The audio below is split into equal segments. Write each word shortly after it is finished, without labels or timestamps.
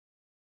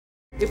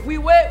If we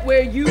were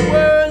where you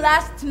were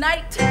last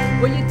night,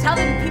 were you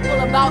telling people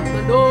about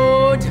the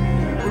Lord?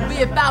 Would we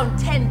have found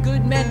 10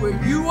 good men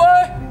where you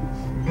were?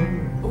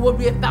 Or would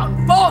we have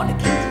found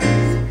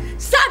fornicators,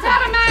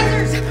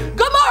 sodomizers,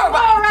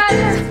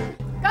 Gomorrahizers?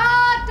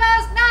 God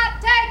does not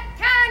take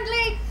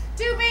kindly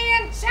to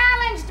being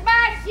challenged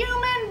by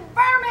human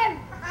vermin.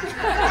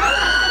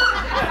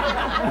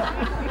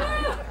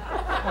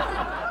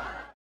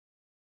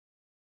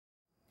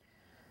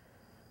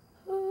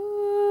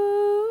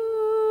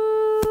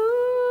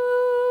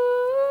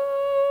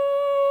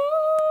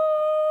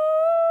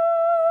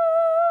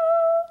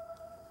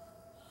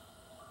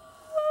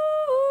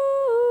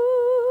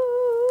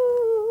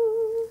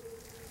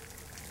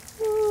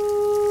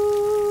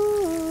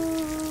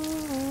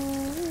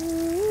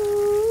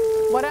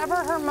 Whatever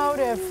her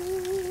motive,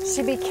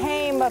 she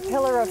became a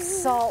pillar of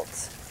salt,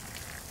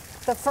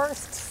 the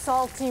first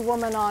salty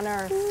woman on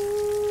earth,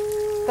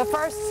 the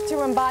first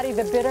to embody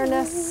the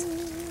bitterness,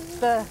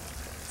 the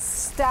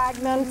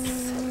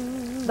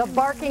stagnance, the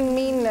barking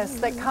meanness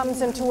that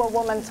comes into a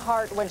woman's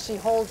heart when she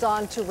holds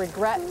on to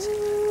regret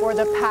or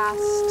the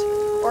past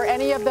or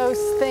any of those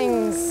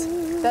things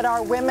that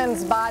our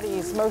women's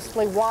bodies,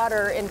 mostly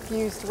water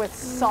infused with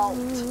salt,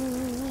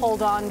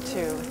 hold on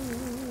to.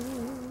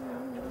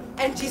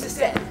 And Jesus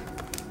said,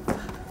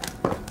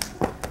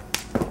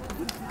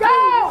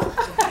 Go!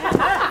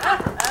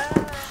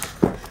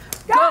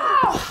 Go!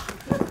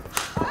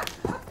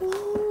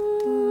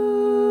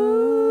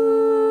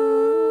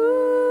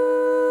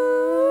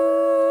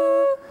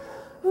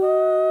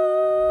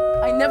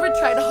 I never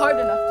tried hard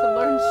enough to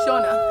learn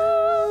Shona.